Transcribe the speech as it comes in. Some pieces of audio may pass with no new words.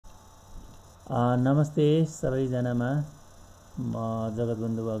नमस्ते सबैजनामा म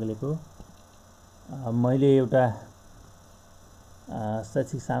जगतबन्धु अग्लेको मैले एउटा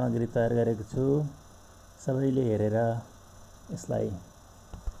शैक्षिक सामग्री तयार गरेको छु। सबैले हेरेर यसलाई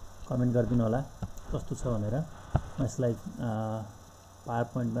कमेन्ट गरिदिनु होला कस्तो छ भनेर। म यसलाई पावर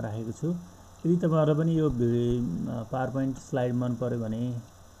पोइन्टमा राखेको छु। यदि तपाईहरुलाई पनि यो पावर पोइन्ट स्लाइड मन पर्यो भने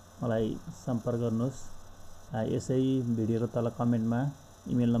मलाई सम्पर्क गर्नुहोस्। यसै भिडियोको तल कमेन्टमा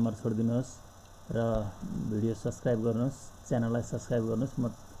इमेल नम्बर छोडिदिनुहोस् र भिडियो सब्स्क्राइब गर्नुहोस्, च्यानललाई सब्स्क्राइब गर्नुहोस्। म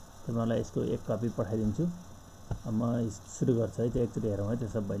तपाईहरुलाई यसको एक कपी पठाइदिन्छु। म सुरु गर्छु है, त्यो एकचोटी हेरौँ है त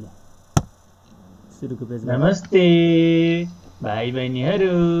सबैले। सुरुको पेजमा नमस्ते भाइ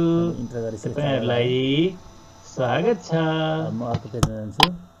बहिनीहरु, इन्ट्रो गरिसकेँ, तपाईहरुलाई स्वागत छ। म अर्को पेजमा जान्छु।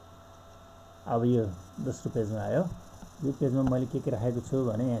 अब यो दोस्रो पेजमा आयो। यो पेजमा मैले के राखेको छु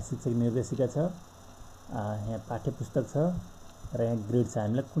भने यहाँ शिक्षक निर्देशिका छ, यहाँ पाठ्यपुस्तक छ र यहाँ ग्रेड छ।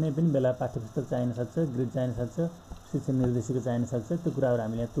 हामीलाई कुनै पनि बेला पाठ्यपुस्तक चाहिन सक्छ, ग्रेड चाहिन सक्छ, शिक्षक निर्देशिका चाहिन सक्छ। त्यो कुराहरु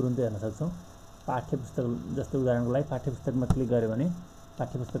हामीले यहाँ तुरुन्तै हेर्न सक्छौं। पाठ्यपुस्तक जस्तो उदाहरणको लागि पाठ्यपुस्तकमा क्लिक गरे भने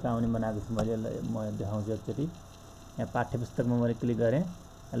पाठ्यपुस्तक आउने बनाएको छु मैले। म देखाउँछु एकचोटी। यहाँ पाठ्यपुस्तकमा मैले क्लिक गरेँ,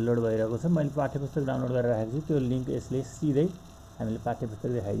 लोड भइरहेको छ। मैले पाठ्यपुस्तक डाउनलोड गरेर राखेको छु। त्यो लिंक यसले सिधै हामीले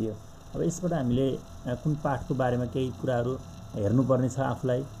पाठ्यपुस्तक देखाइदियो। अब यसबाट हामीले कुन पाठको बारेमा केही कुराहरु हेर्नुपर्ने छ,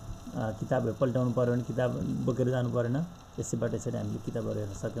 आफुलाई किताबहरु पल्टाउनु पर्यो भने किताब बोकेर जानु परेन। यसैबाट यसरी हामीले किताबहरु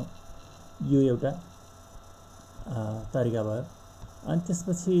हेर्न सक्यौं। यो एउटा तरिका भयो। अनि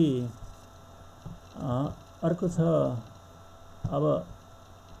त्यसपछि अर्को छ अब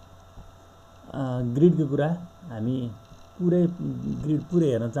ग्रिडको कुरा। हामी ग्रिड पुरै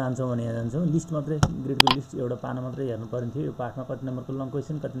हेर्न चाहन्छौँ भने यहाँ जान्छौँ। लिस्ट मात्रै, ग्रिडको लिस्ट एउटा पाना मात्रै हेर्नु पर्ने थियो। यो पाठमा कति नम्बरको लङ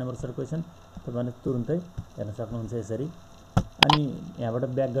क्वेशन, कति नम्बर सर्ट क्वेशन तपाईले तुरुन्तै हेर्न सक्नुहुन्छ यसरी। अनि यहाँबाट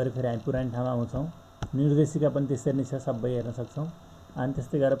ब्याक गरे फेरि हामी पुरानो ठाउँमा आउँछौँ। निर्देशिका पनि त्यसरी नै छ, सबै हेर्न सक्छौँ। अनि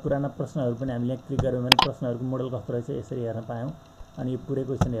त्यस्तै गरेर पुराना प्रश्नहरु पनि हामीले क्लिक गर्यौं भने प्रश्नहरुको मोडल कस्तो रहेछ यसरी हेर्न पायौं। अनि यो पुरै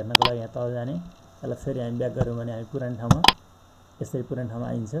क्वेशन हेर्नको लागि यहाँ तल जाने, यसलाई फेरि हामी ब्याक गर्यौं भने हामी पुरानो ठाउँमा यसरी पुरानो ठाउँमा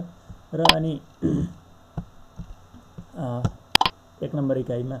आइन्छ। र अनि एक नम्बर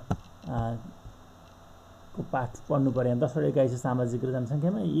इकाइमा को पाठ पढ्नु पर्यो। 10 वटा इकाइ छ सामाजिक र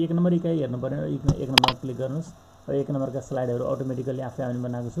जनसंख्यामा। एक नम्बर इकाइ हेर्नु पर्यो, एक नम्बरमा क्लिक गर्नुस्। र एक नम्बरका स्लाइडहरु अटोमेटिकली आफै आउने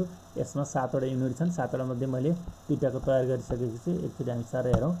बनाएको छु। यसमा 7 वटा युनिट छन्। 7 वटा मध्ये मैले 2टाको तयार गरिसकेको छु। एकचोटी हामी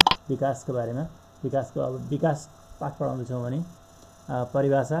सारै हेरौँ विकासको बारेमा। विकासको अब विकास पाठ पढाउँदै छौं भने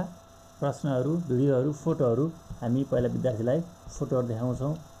परिभाषा, प्रश्नहरु, भिडियोहरु, फोटोहरु हामी पहिला विद्यार्थीलाई फोटोहरु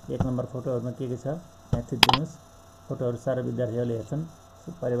देखाउँछौं। एक नम्बर फोटोहरुमा के छ यहाँ थिच्दिनुस्। फोटोहरु सारा विद्यार्थीहरूले हेर्छन्।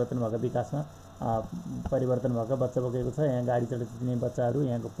 परिवर्तन भएको विकासमा परिवर्तन भएको बच्चा बोकेको छ। यहाँ गाडी चढ्ने बच्चाहरु,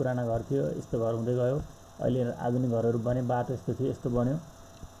 यहाँको पुराना घर थियो, यस्तो घर हुँदै गयो, अहिले आधुनिक घरहरु बने, बाटो यस्तो थियो, यस्तो बन्यो।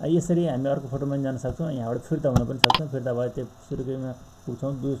 यसरी हामी अर्को फोटोमा जान सक्छौं। यहाँबाट फिर्ता हुन पनि सक्छौं। फिर्ता भए त्यो सुरुकैमा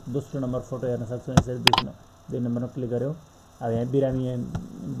पुग्छौं। दोस्रो नम्बर फोटो हेर्न सक्छौं। यसरी 2 नम्बरमा क्लिक गर्यौं। अब यहाँ बिरामी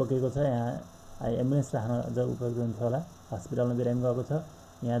बोकेको छ। यहाँ एम्बुलेन्स राख्न अझ उपयोग हुन्थ्यो होला। हस्पिटलमा बिरामी गएको छ,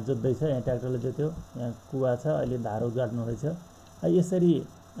 यहाँ जोत्दै छ, यहाँ ट्र्याक्टरले जोत्यो, यहाँ कुवा छ, अहिले धारो गाड्नु हुँदैछ। यसरी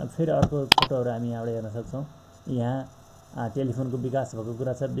फेरि अर्को फोटोहरु हामी यहाँबाट हेर्न सक्छौं। यहाँ टेलिफोनको विकास भएको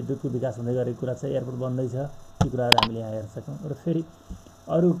कुरा छ, विद्युतको विकास हुँदै गरेको कुरा छ, एयरपोर्ट बन्दै छ। यी कुराहरु हामीले यहाँ हेर्न सक्छौं। र फेरि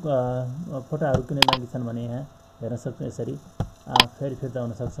अरु फोटोहरु कुनै बाँकी छन् भने यहाँ हेर्न सक्छौं। यसरी फेरि फिर्ता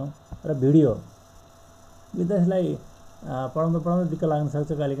हुन सक्छौं। र भिडियो विद्यार्थीलाई पढाउँदा दिक्क लाग्न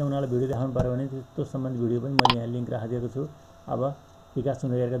सक्छ। कहिलेकाहीँ उनीहरुलाई भिडियो देखाउनु पर्यो भने त्यो सम्बन्धी भिडियो पनि मैले यहाँ लिंक राखिदिएको छु। अब विकास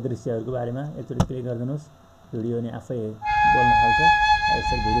हुँदै गरेका दृश्यहरुको बारेमा एकचोटी क्लिक गरिदिनुस्। भिडियो नि आफै बोल्न थाल्छ।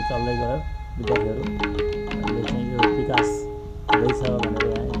 यसरी भिडियो चल्दै गयो। विद्यार्थीहरुले चाहिँ यो विकास हुँदैछ भनेर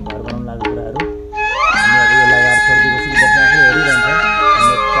यहाँ घर बनाउन लागेको कुराहरु हामी अब यो लगाएर छोडिदिएपछि विद्यार्थी आफै हेरिरहन्छ।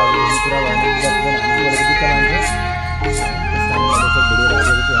 हामीले कागजमा कुरा गर्ने विद्यार्थी पनि हामी बोलेको दिक्क लाग्छ। त्यसकारण मैले यसरी भिडियो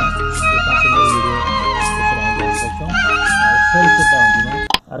राखेको छु। यो 5 मिनेट भिडियो यसरी हामी हेर्न सक्छौं। फेरि फिर्ता हुन्छ।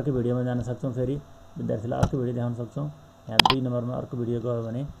 अर्को भिडियोमा जान सक्छौं। फेरि विद्यार्थीलाई अर्को भिडियो देखाउन सक्छौं। यहाँ 2 नम्बरमा अर्को भिडियो गयो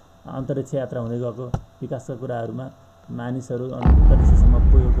भने अन्तरिक्ष यात्रा हुँदै गएको विकासका कुराहरुमा मानिसहरु अन्तरिक्षसम्म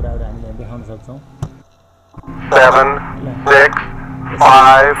पुगेको कुराहरु हामीले यहाँ देखाउन सक्छौं। 7, 6,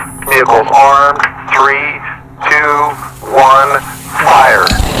 5, vehicles armed, 3, 2, 1, fire.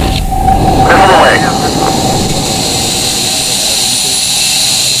 Missile away.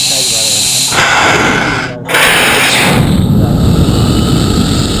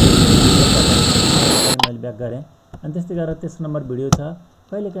 मैले ब्याक गरेँ। अनि त्यस्तै गरेर तेस्रो नम्बर भिडियो छ।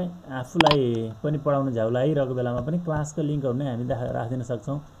 कहिलेकाहीँ आफूलाई पनि पढाउन झ्याउ लागिरहेको बेलामा पनि क्लासको लिंकहरु नै हामी राखिदिन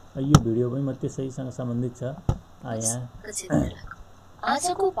सक्छौं। यो भिडियो पनि म त्यसैसँग सम्बन्धित छ। यहाँ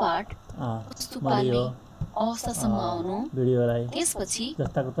आजको पाठ मैले अवस्थासम्म आउनु, भिडियोलाई त्यसपछि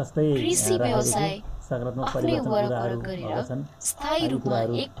जस्ताको तस्तै कृषि व्यवसाय सकारात्मक आफ्नै परिवर्तन वरपर कुराहरु गरेर छन्। स्थायी रूपमा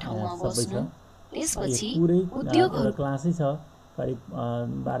एक ठाउँमा बस्नु त्यसपछि पुरै उद्योगहरू क्लासै छ करिब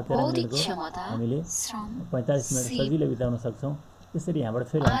 12-13 बौद्धिक मिनटको क्षमता हामीले श्रम 45 मिनट सिप सजिलै बिताउन सक्छौँ। त्यसरी यहाँबाट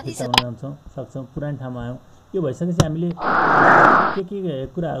फेरि हामी आदि फिर्ता हुन सक्छौँ पुरानो ठाउँमा आयौँ। यो भइसकेपछि हामीले के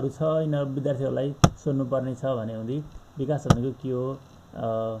कुराहरू छ यिनीहरू विद्यार्थीहरूलाई सोध्नुपर्ने छ भने हुँदै विकास भनेको के हो,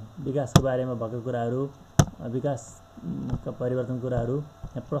 विकासको बारेमा भएको कुराहरू, विकासका परिवर्तन कुराहरू,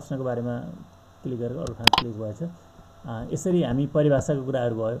 यहाँ प्रश्नको बारेमा क्लिक गरेर अरू ठाउँ क्लिक भएछ। यसरी हामी परिभाषाको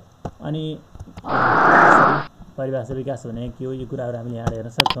कुराहरू भयो अनि परिभाषा विकास भने के हो यो कुराहरू हामीले यहाँ हेर्न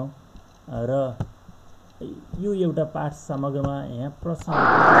सक्छौँ। र यो एउटा पाठ समग्रमा यहाँ प्रश्न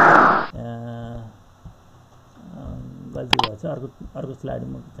गल्ती भएछ, अर्को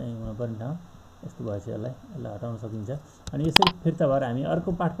स्लाइडमा चाहिँ हुनुपर्ने ठाउँ यस्तो भएछ, यसलाई हटाउन सकिन्छ। अनि यसरी फिर्ता भएर हामी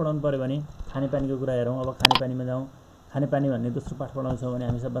अर्को पाठ पढाउनु पऱ्यो भने खानेपानीको कुरा हेरौँ। अब खानेपानीमा जाउँ। खानेपानी भन्ने दोस्रो पाठ पढाउँछौँ भने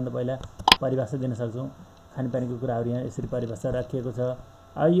हामी सबभन्दा पहिला परिभाषा दिन सक्छौँ। खानेपानीको कुराहरू यहाँ यसरी परिभाषा राखिएको छ।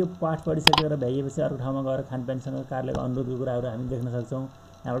 अब यो पाठ पढिसकेर भ्याइएपछि अर्को ठाउँमा गएर खानेपानीसँग कार्यालयको अनुरोधको कुराहरू हामी देख्न सक्छौँ।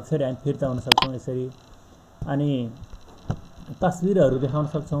 यहाँबाट फेरि हामी फिर्ता हुन सक्छौँ यसरी। अनि तस्बिरहरू देखाउन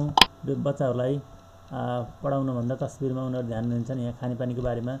सक्छौँ बच्चाहरूलाई पढाउनुभन्दा तस्बिरमा उनीहरू ध्यान दिन्छन्। यहाँ खानेपानीको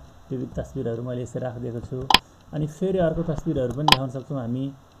बारेमा विविध तस्बिरहरू मैले यसरी राखिदिएको छु। अनि फेरि अर्को तस्बिरहरू पनि देखाउन सक्छौँ हामी।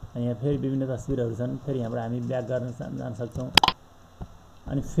 यहाँ फेरि विभिन्न तस्बिरहरू छन्, फेरि यहाँबाट हामी ब्याक गर्न जान सक्छौँ।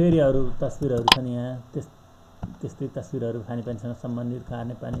 अनि फेरि अरू तस्बिरहरू छन् यहाँ, त्यस्तै तस्बिरहरू खानेपानीसँग सम्बन्धित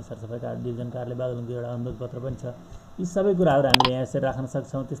खानेपानी सरसफाइ कार्य डिभिजन कार्यालय बागलुङको एउटा अनुरोध पत्र पनि छ। यी सबै कुराहरू हामीले यहाँ यसरी राख्न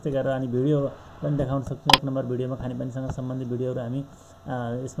सक्छौँ। त्यस्तै गरेर अनि भिडियो पनि देखाउन सक्छौँ। 1 नम्बर भिडियोमा खानेपानीसँग सम्बन्धित भिडियोहरू हामी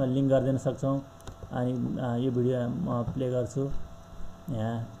यसमा लिङ्क गरिदिन सक्छौँ। अनि यो भिडियो म प्ले गर्छु।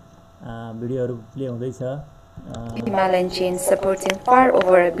 यहाँ भिडियोहरू प्ले हुँदैछ। Himalayan chain supporting far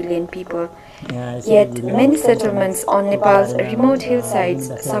over 1 billion people. Yet many settlements on Nepal's remote hillsides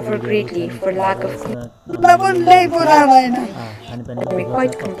suffer greatly for lack of clean and be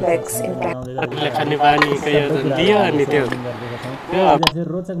quite complex in practice.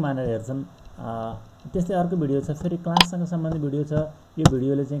 रोचक मानेर हेर्छन्। त्यस्तै अर्को भिडियो छ, फेरि क्लाससँग सम्बन्धित भिडियो छ। यो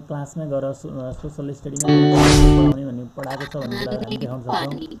भिडियोले चाहिँ क्लासमै गएर सोसल स्टडीमा पढाउने भन्ने पढाएको छ भन्ने कुरा हामी देखाउन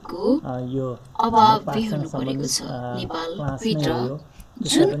सक्छौँ। यो पाठसँग सम्बन्धित क्लास नै हो यो।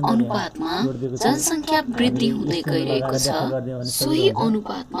 जुन अनुपातमा जनसङ्ख्या वृद्धि हुँदै गइरहेको छ सोही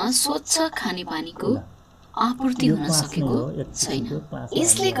अनुपातमा स्वच्छ खानेपानीको आपूर्ति हुन सकेको छैन।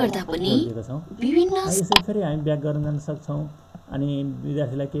 यसले गर्दा पनि विभिन्न यसरी फेरि हामी ब्याक गर्न जान सक्छौँ। अनि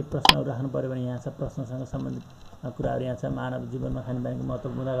विद्यार्थीलाई केही प्रश्नहरू राख्नु पऱ्यो भने यहाँ छ प्रश्नसँग सम्बन्धित कुराहरू यहाँ छ। मानव जीवनमा खानेपानीको महत्त्व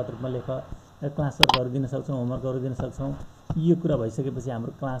मुद्दागत रूपमा लेख। क्लास वर्कहरू दिन सक्छौँ, होमवर्कहरू दिन सक्छौँ। यो कुरा भइसकेपछि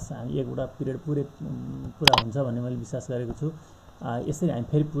हाम्रो क्लास हामी एकवटा पिरियड पुरा हुन्छ भन्ने मैले विश्वास गरेको छु। यसरी हामी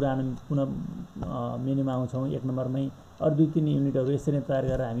फेरि पुनः मेनुमा आउँछौँ। 1 नम्बरमै अरू 2-3 युनिटहरू यसरी नै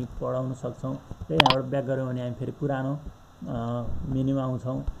तयार गरेर हामी पढाउन सक्छौँ। र यहाँबाट ब्याक गऱ्यौँ भने हामी फेरि पुरानो मेनुमा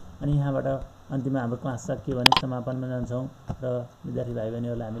आउँछौँ। अनि यहाँबाट अन्तिममा हाम्रो क्लास सकियो भने समापनमा जान्छौँ र विद्यार्थी भाइ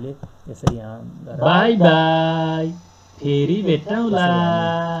बहिनीहरूलाई हामीले यसरी यहाँ बाई बाई फेरि भेटौँला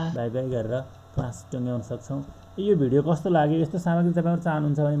बाई बाई गरेर क्लास टुङ्ग्याउन सक्छौँ। यो भिडियो कस्तो लाग्यो, यस्तो सामग्री तपाईँहरू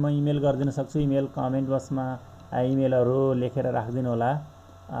चाहनुहुन्छ भने म इमेल गरिदिन सक्छु। इमेल कमेन्ट बक्समा इमेलहरू लेखेर राखिदिनु होला,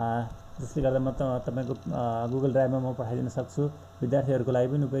 जसले गर्दा म तपाईँको गुगल ड्राइभमा म पठाइदिन सक्छु। विद्यार्थीहरूको लागि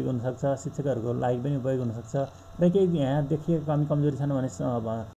पनि उपयोगी हुनसक्छ, शिक्षकहरूको लागि पनि उपयोगी हुनसक्छ। र केही यहाँ देखिएका कमी कमजोरी छन् भने